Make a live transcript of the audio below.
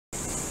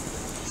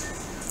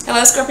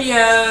Hello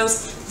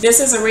Scorpios, this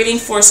is a reading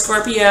for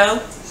Scorpio,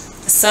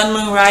 Sun,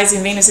 Moon,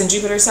 Rising, Venus, and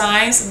Jupiter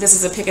signs. This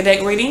is a pick a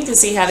deck reading to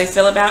see how they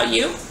feel about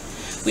you.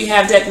 We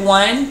have deck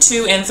 1,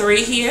 2, and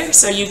 3 here,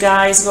 so you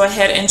guys go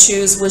ahead and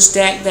choose which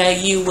deck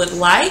that you would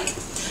like.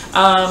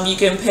 You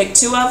can pick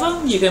 2 of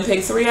them, you can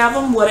pick 3 of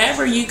them,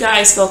 whatever you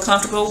guys feel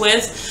comfortable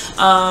with,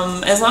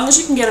 as long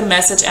as you can get a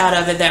message out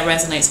of it that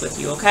resonates with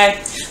you,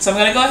 okay? So I'm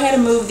going to go ahead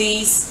and move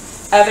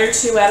these other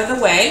 2 out of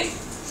the way,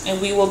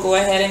 and we will go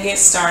ahead and get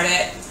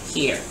started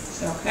here,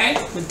 okay,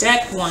 with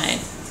deck 1.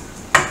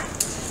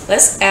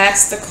 Let's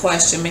ask the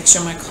question, make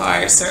sure my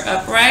cards are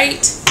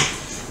upright.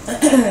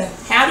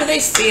 How do they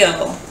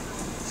feel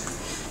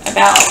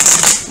about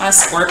my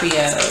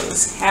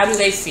Scorpios? How do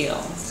they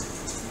feel?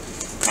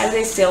 How do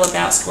they feel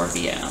about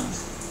Scorpio?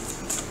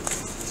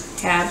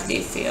 How do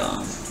they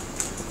feel?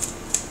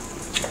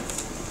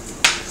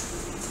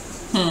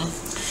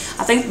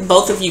 I think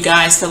both of you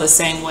guys feel the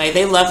same way.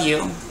 They love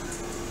you.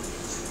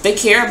 They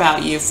care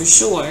about you for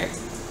sure.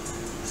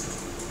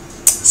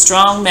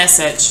 Strong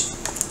message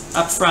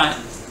up front.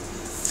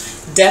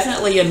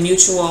 Definitely a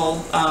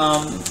mutual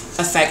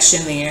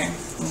affection there.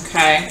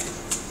 Okay.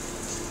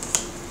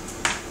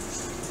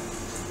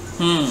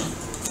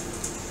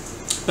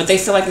 But they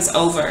feel like it's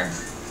over.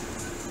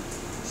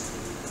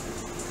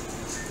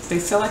 They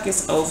feel like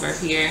it's over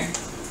here.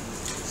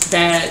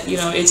 That, you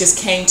know, it just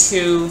came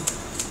to,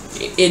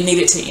 it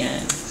needed to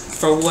end.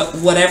 For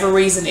whatever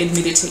reason, it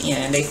needed to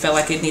end. They felt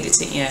like it needed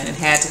to end. It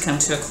had to come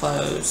to a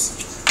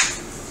close.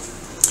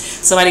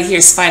 Somebody here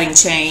is fighting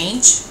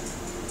change.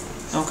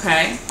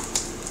 Okay.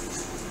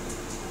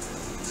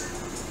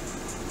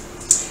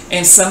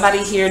 And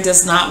somebody here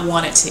does not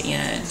want it to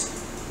end.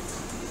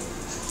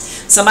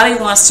 Somebody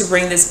wants to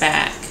bring this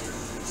back.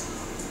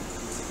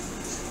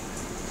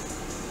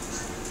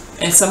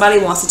 And somebody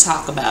wants to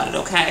talk about it,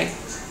 okay?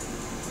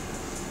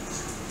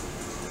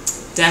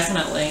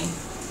 Definitely.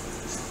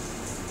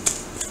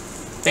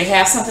 They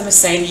have something to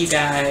say to you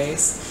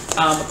guys.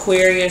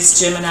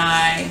 Aquarius,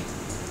 Gemini,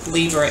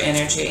 Libra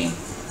energy.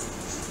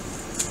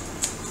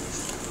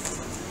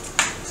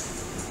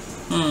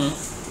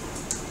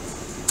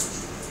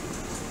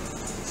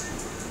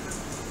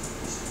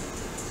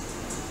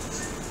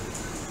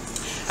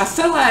 I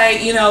feel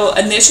like, you know,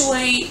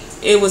 initially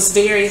it was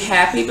very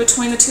happy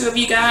between the 2 of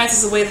you guys,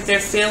 is the way that they're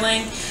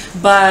feeling,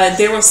 but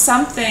there was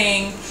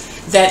something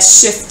that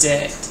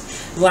shifted.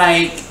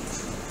 Like,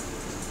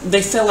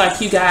 they feel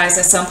like you guys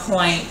at some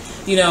point,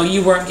 you know,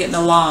 you weren't getting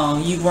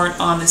along, you weren't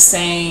on the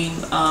same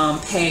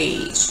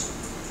page.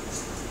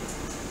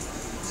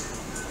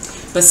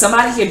 But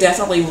somebody here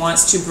definitely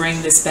wants to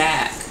bring this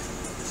back.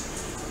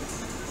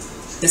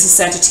 This is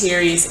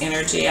Sagittarius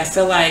energy. I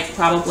feel like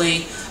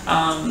probably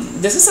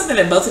this is something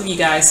that both of you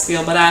guys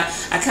feel, but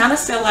I kind of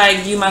feel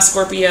like you, my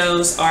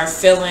Scorpios, are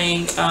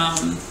feeling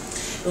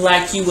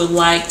like you would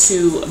like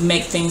to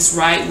make things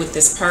right with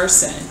this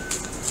person.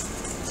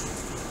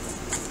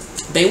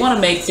 They want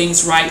to make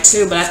things right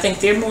too, but I think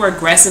they're more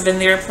aggressive in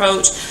their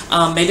approach.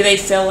 Maybe they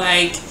feel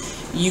like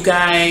you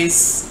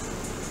guys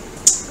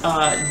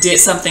did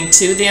something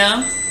to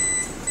them.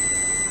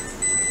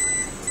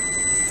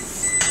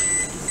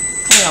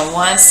 Hang on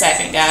 1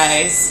 second,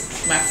 guys.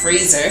 My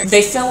freezer.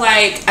 They feel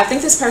like, I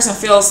think this person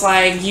feels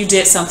like you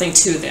did something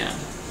to them.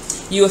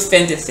 You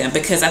offended them,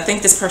 because I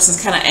think this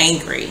person's kind of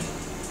angry.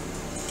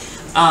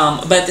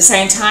 But at the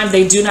same time,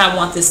 they do not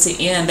want this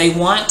to end. They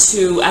want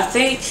to, I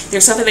think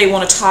there's something they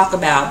want to talk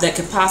about that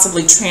could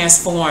possibly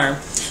transform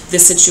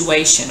this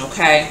situation,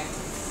 okay?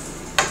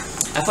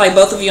 I feel like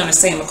both of you on the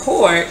same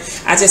accord.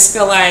 I just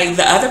feel like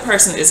the other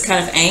person is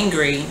kind of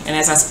angry, and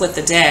as I split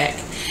the deck,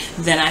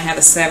 then I have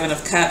the 7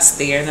 of Cups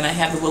there, then I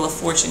have the Wheel of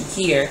Fortune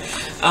here.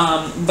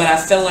 But I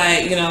feel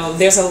like, you know,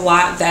 there's a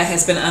lot that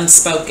has been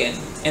unspoken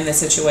in this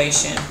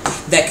situation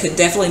that could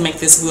definitely make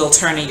this wheel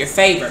turn in your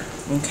favor,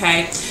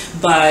 okay?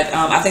 But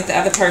I think the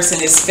other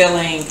person is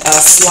feeling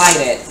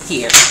slighted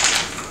here.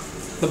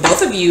 But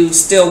both of you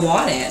still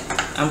want it,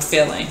 I'm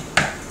feeling.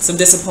 Some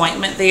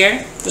disappointment there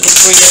with the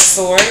 3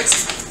 of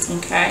Swords,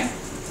 okay?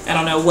 I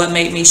don't know what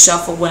made me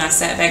shuffle when I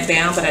sat back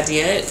down, but I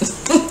did.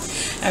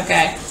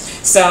 Okay,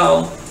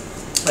 so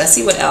let's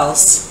see what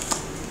else.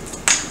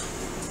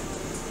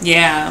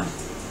 Yeah.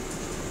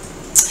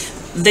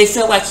 They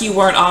feel like you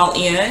weren't all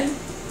in.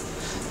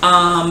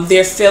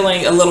 They're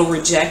feeling a little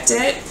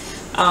rejected.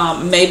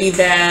 Maybe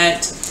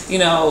that, you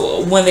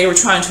know, when they were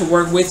trying to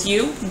work with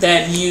you,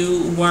 that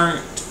you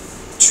weren't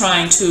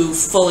trying to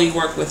fully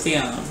work with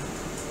them.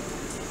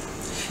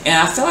 And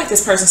I feel like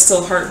this person's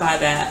still hurt by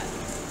that.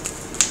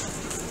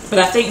 But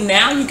I think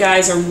now you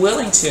guys are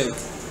willing to.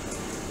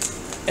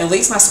 At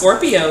least my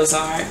Scorpios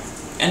are.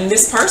 And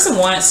this person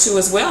wants to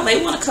as well.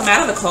 They want to come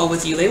out of the cold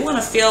with you. They want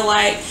to feel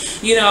like,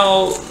 you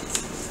know,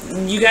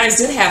 you guys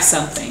did have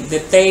something.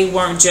 That they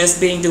weren't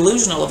just being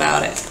delusional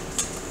about it.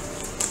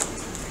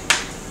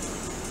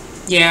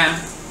 Yeah.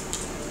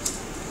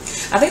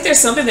 I think there's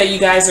something that you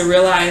guys are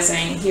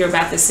realizing here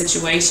about this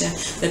situation,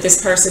 that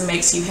this person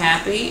makes you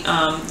happy,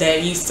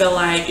 that you feel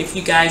like if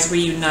you guys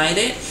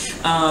reunited,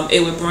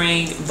 it would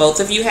bring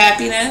both of you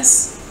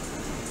happiness.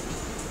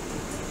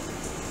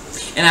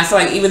 And I feel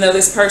like even though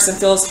this person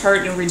feels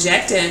hurt and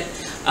rejected,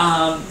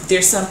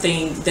 there's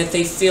something that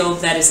they feel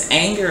that is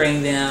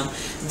angering them,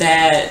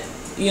 that,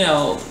 you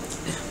know,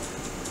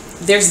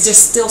 there's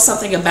just still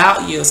something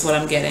about you is what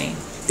I'm getting.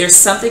 There's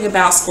something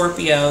about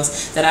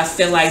Scorpios that I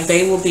feel like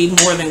they will be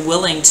more than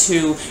willing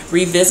to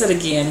revisit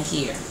again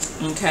here,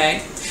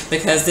 okay?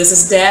 Because this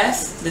is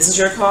death, this is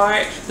your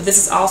card, but this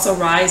is also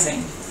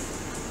rising,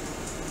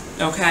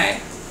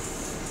 okay?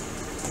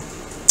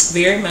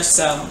 Very much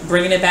so.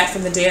 Bringing it back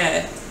from the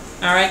dead.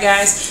 All right,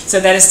 guys? So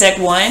that is deck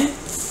 1.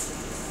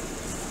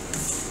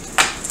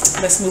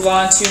 Let's move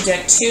on to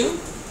deck 2.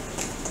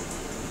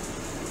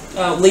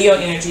 Leo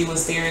energy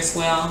was there as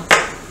well.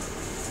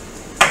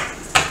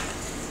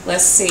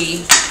 Let's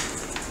see.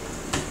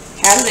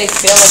 How do they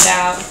feel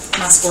about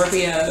my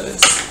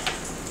Scorpios?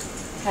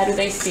 How do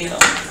they feel?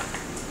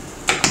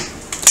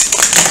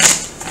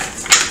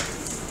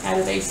 How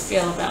do they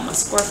feel about my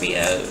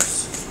Scorpios?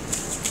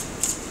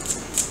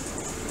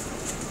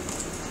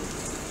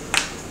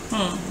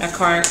 My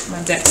card,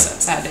 my deck's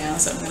upside down,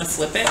 so I'm going to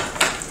flip it.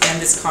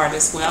 And this card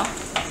as well.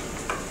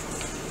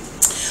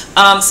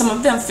 Some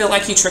of them feel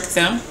like you tricked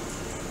them.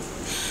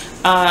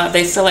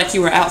 They feel like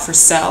you were out for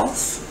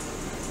self.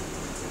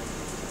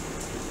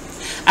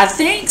 I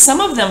think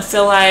some of them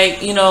feel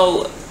like, you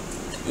know,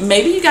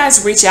 maybe you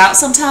guys reach out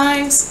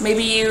sometimes.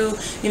 Maybe you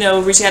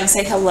know, reach out and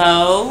say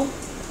hello,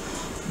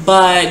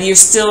 but you're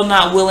still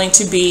not willing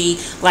to be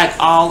like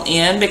all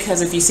in,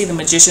 because if you see the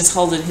Magician's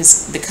holding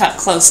the cup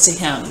close to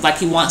him, like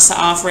he wants to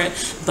offer it,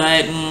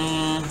 but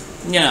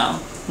you know,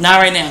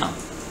 not right now.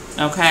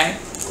 Okay,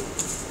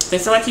 they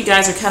feel like you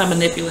guys are kind of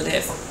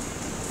manipulative.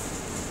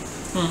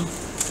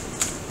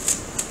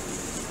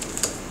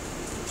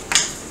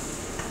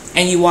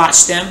 And you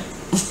watch them.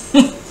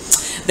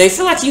 They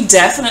feel like you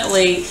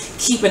definitely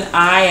keep an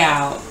eye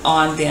out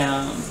on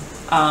them.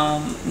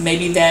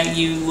 Maybe that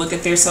you look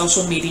at their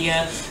social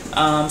media.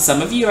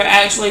 Some of you are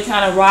actually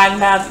kind of riding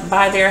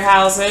by their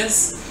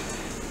houses.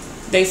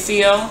 They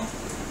feel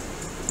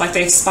like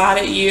they've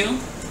spotted you.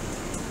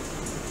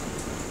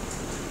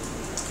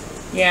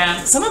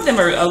 Yeah, some of them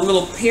are a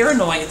little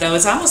paranoid though.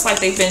 It's almost like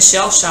they've been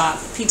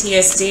shell-shocked,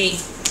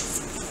 PTSD.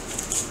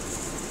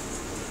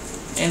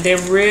 And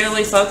they're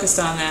really focused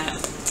on that.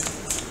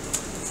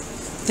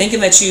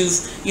 Thinking that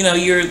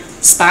you're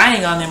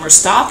spying on them or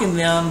stalking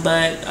them,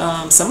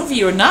 but some of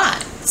you are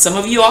not. Some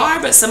of you are,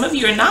 but some of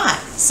you are not.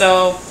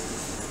 So,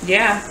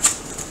 yeah.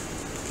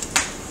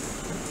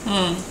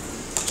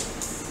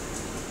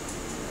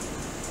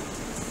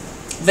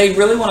 They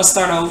really want to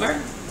start over.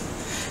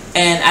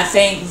 And I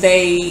think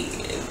they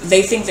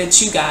think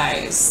that you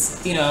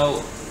guys, you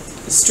know,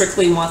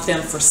 strictly want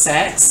them for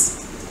sex.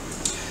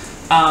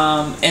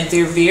 And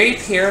they're very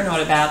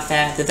paranoid about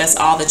that that's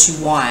all that you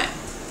want.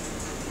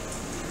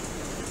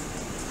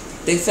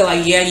 They feel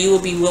like, yeah, you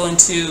will be willing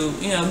to,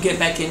 you know, get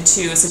back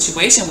into a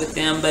situation with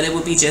them, but it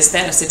will be just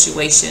that, a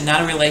situation,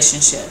 not a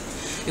relationship.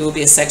 It will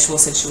be a sexual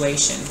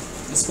situation,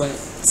 is what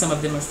some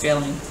of them are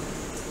feeling.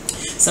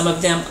 Some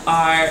of them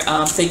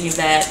are thinking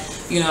that,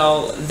 you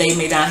know, they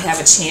may not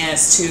have a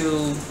chance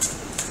to,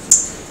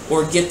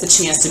 or get the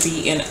chance to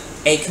be in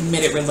a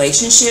committed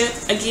relationship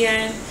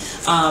again.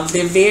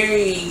 They're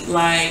very,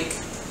 like,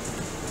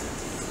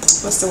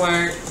 what's the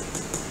word?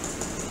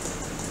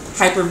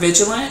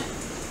 Hypervigilant.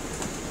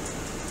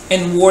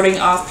 And warding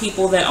off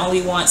people that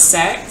only want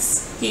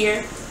sex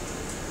here.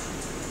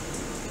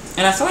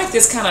 And I feel like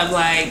this kind of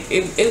like,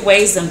 it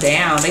weighs them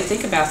down. They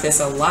think about this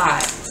a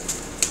lot.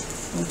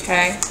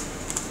 Okay.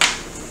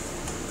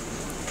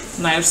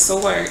 Knight of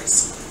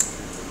Swords.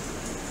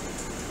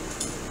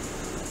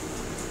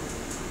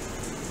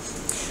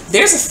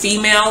 There's a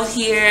female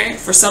here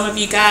for some of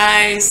you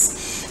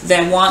guys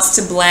that wants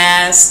to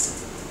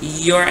blast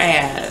your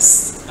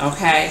ass.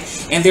 Okay.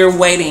 And they're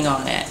waiting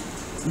on it.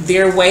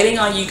 They're waiting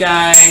on you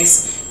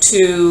guys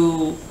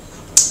to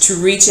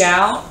reach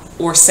out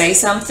or say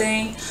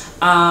something,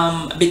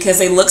 because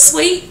they look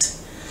sweet,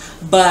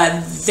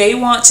 but they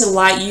want to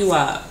light you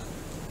up,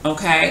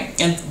 okay?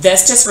 And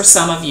that's just for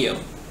some of you.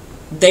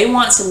 They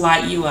want to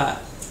light you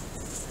up.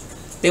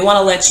 They want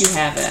to let you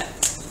have it.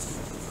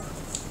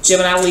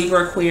 Gemini,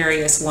 Libra,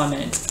 Aquarius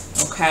woman,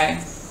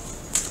 okay?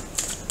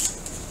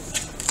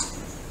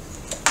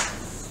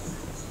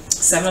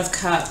 Seven of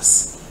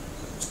Cups.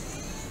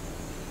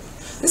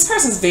 This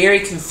person's very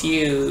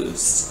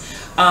confused.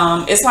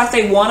 It's like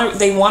they want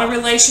a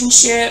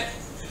relationship,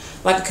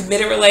 like a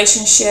committed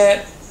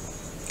relationship,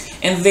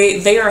 and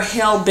they are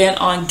hell bent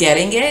on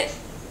getting it.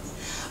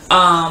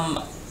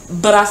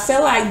 But I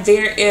feel like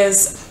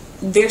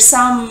there's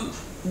some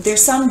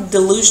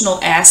delusional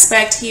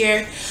aspect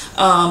here,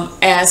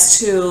 as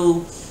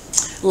to,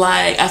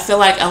 like, I feel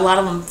like a lot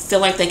of them feel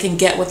like they can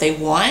get what they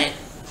want,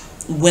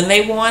 when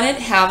they want it,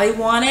 how they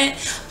want it,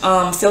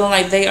 feeling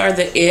like they are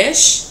the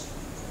ish.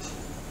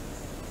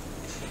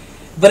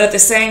 But at the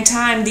same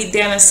time, deep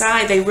down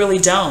inside, they really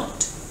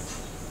don't.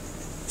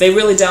 They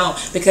really don't,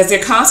 because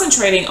they're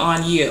concentrating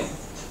on you.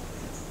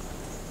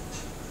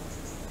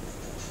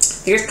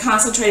 They're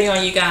concentrating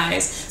on you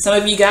guys. Some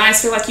of you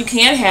guys feel like you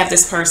can have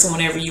this person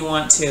whenever you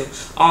want to.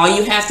 All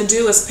you have to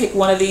do is pick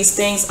one of these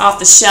things off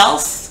the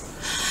shelf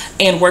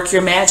and work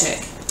your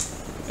magic.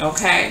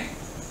 Okay?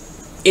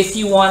 If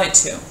you wanted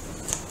to.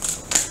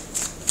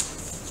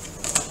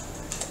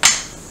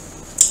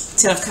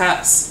 10 of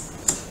Cups.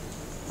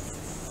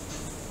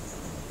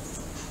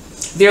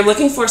 They're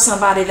looking for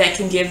somebody that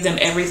can give them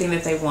everything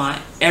that they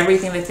want,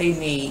 everything that they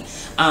need.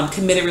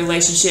 Committed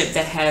relationship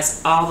that has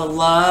all the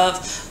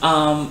love.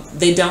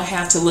 They don't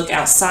have to look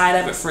outside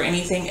of it for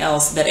anything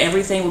else. That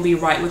everything will be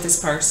right with this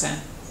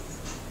person.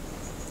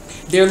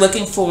 They're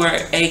looking for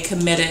a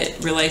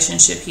committed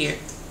relationship here.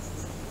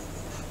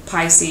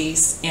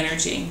 Pisces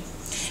energy.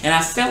 And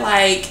I feel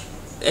like,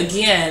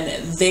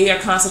 again, they are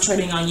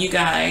concentrating on you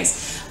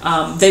guys.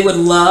 They would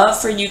love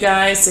for you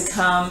guys to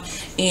come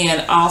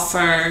and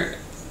offer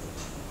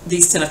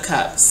these 10 of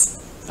Cups.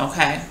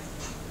 Okay,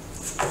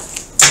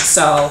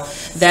 so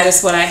that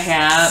is what I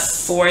have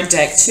for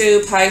deck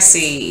 2.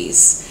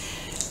 Pisces,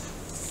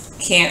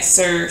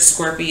 Cancer,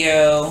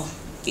 Scorpio,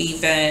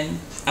 even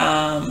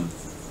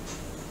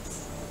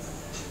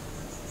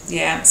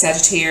yeah,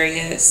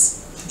 Sagittarius,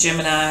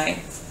 Gemini.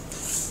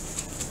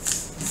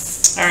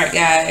 All right,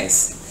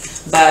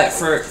 guys. But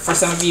for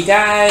some of you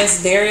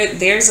guys,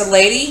 there's a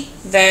lady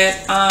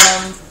that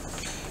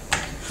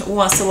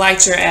wants to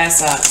light your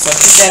ass up. So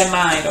keep that in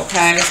mind,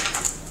 okay?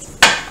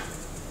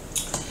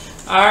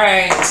 All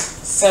right.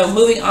 So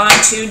moving on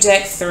to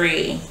deck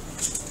 3.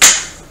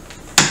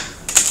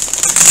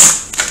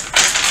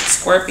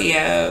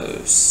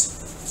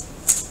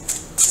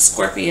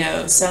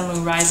 Scorpio, Sun,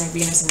 Moon, Rising,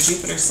 Venus, and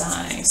Jupiter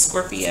sign.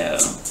 Scorpio.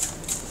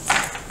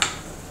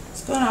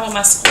 What's going on with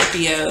my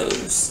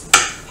Scorpios?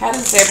 How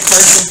does their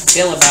person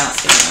feel about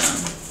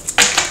them?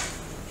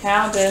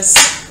 How does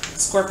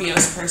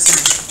Scorpio's person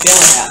feel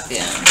about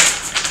them?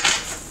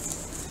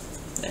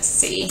 Let's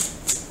see.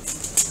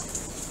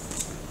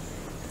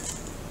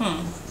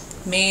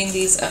 Me and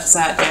these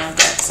upside down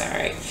decks. All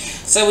right.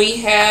 So we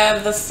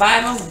have the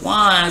 5 of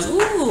Wands.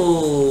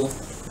 Ooh.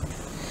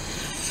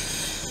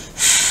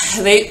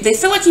 They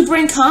feel like you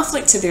bring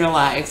conflict to their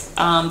life.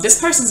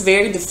 This person's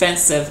very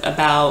defensive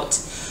about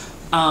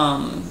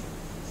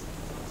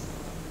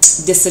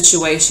this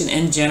situation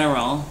in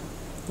general.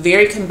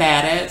 Very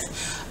combative.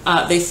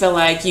 They feel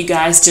like you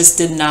guys just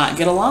did not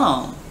get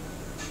along.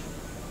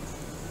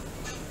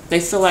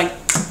 They feel like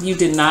you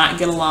did not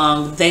get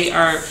along. They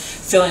are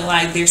feeling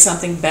like there's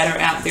something better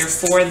out there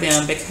for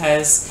them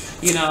because,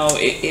 you know,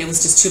 it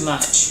was just too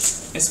much.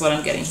 Is what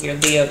I'm getting here.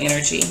 Leo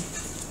energy.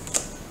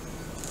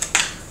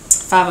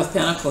 5 of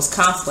Pentacles,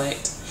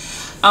 conflict.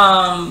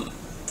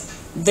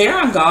 They're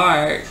on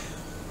guard.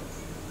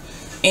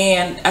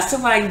 And I feel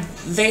like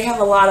they have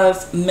a lot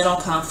of mental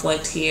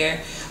conflict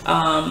here.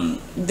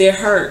 They're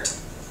hurt.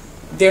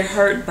 They're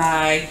hurt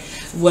by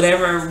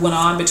whatever went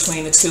on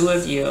between the two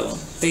of you.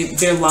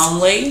 They're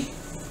lonely,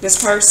 this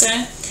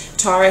person.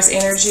 Taurus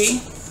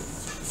energy.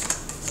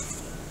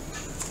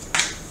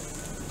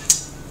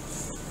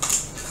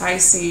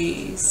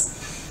 Pisces.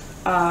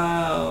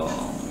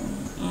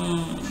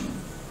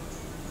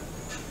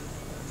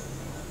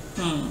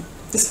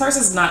 This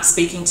person's not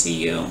speaking to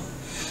you.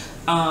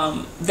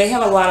 They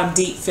have a lot of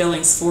deep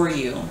feelings for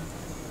you.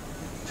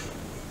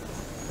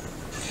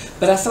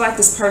 But I feel like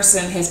this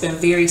person has been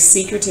very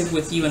secretive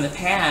with you in the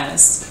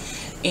past.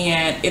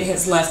 And it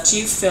has left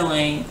you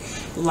feeling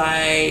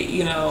like,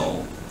 you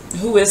know,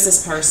 who is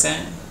this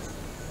person?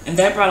 And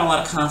that brought a lot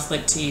of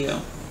conflict to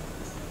you.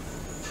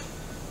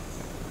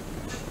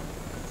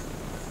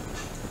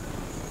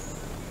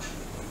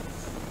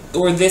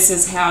 Or this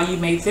is how you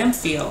made them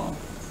feel.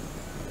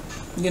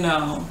 You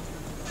know,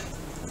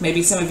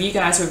 maybe some of you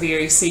guys were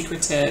very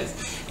secretive,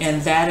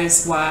 and that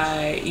is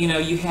why, you know,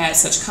 you had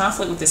such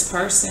conflict with this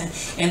person,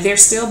 and they're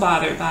still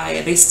bothered by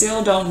it. They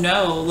still don't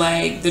know,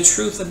 like, the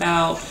truth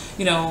about,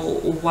 you know,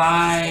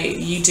 why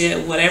you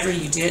did whatever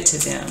you did to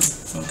them.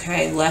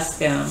 Okay, left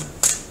them.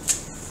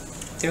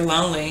 They're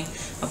lonely.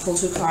 I'll pull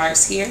 2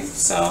 cards here.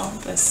 So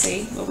let's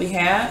see what we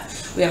have.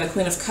 We have the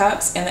Queen of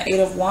Cups and the 8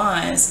 of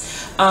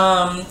Wands.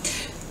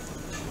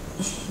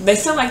 They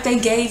feel like they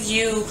gave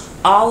you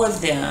all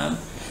of them,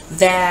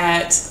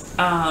 that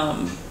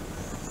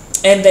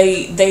and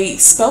they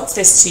spoke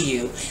this to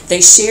you.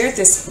 They shared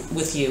this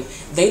with you.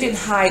 They didn't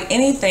hide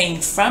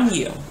anything from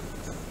you.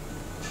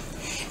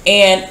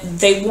 And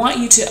they want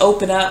you to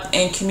open up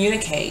and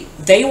communicate.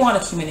 They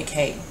want to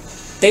communicate.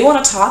 They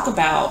want to talk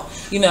about,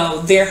 you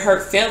know, their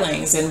hurt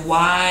feelings and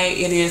why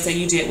it is that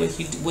you did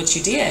what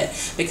you did.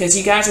 Because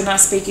you guys are not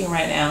speaking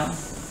right now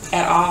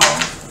at all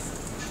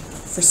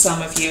for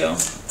some of you.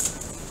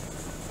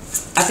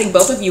 I think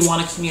both of you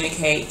want to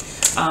communicate.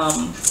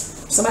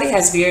 Somebody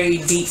has very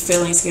deep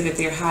feelings here that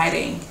they're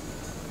hiding,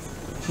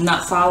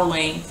 not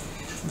following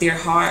their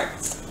heart.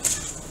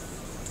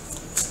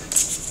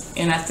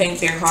 And I think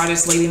their heart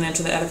is leading them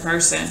to the other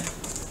person.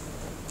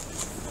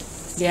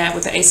 Yeah,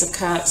 with the Ace of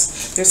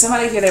Cups. There's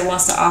somebody here that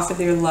wants to offer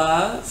their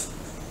love.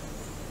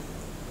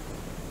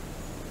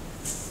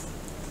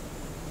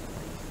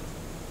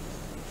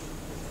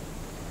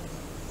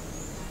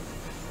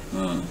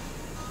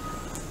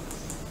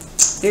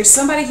 There's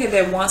somebody here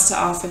that wants to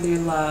offer their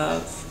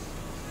love.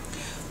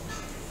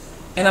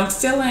 And I'm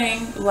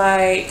feeling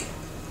like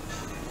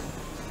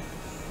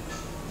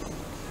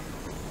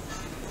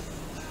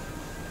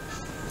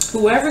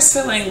whoever's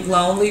feeling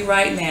lonely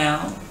right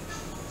now,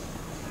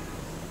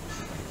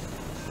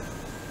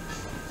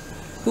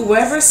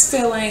 whoever's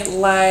feeling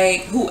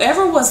like,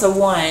 whoever was the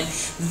one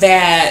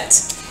that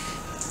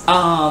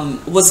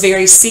was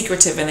very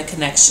secretive in the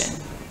connection,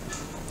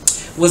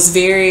 was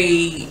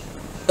very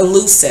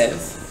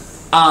elusive,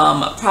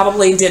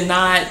 probably did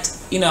not,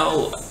 you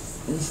know,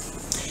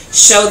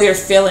 show their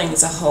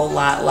feelings a whole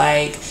lot,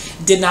 like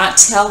did not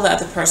tell the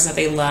other person that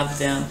they loved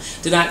them,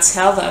 did not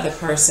tell the other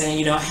person,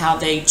 you know, how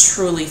they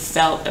truly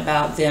felt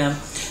about them.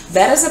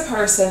 That is a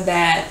person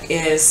that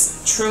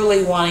is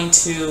truly wanting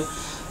to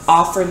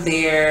offer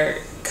their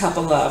cup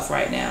of love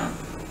right now.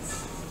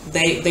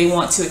 They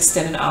want to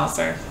extend an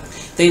offer.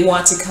 They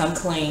want to come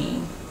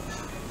clean.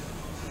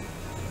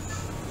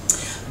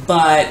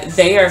 But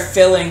they are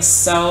feeling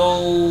so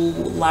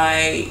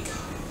like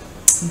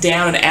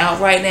down and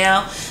out right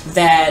now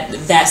that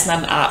that's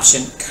not an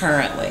option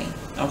currently.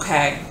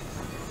 Okay,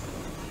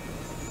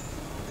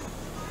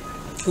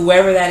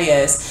 whoever that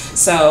is.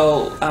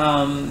 So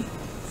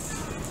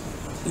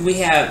we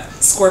have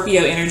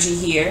Scorpio energy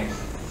here,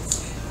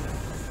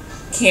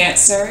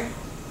 Cancer,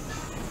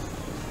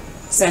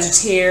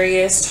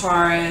 Sagittarius,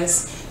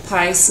 Taurus,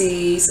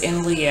 Pisces,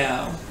 and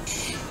Leo.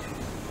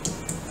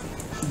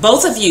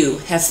 Both of you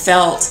have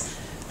felt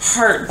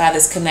hurt by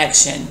this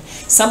connection.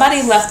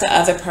 Somebody left the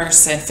other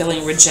person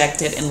feeling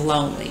rejected and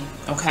lonely,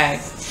 okay?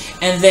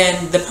 And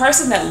then the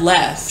person that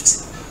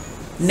left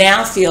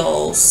now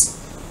feels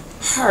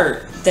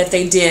hurt that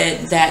they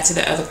did that to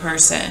the other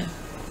person.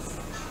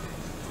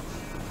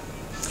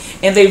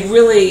 And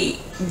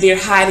they're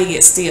hiding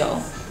it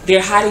still.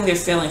 They're hiding their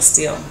feelings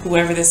still,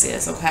 whoever this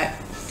is, okay?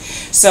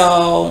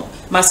 So,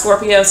 my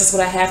Scorpios, is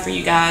what I have for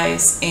you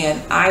guys,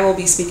 and I will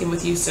be speaking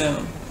with you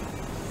soon.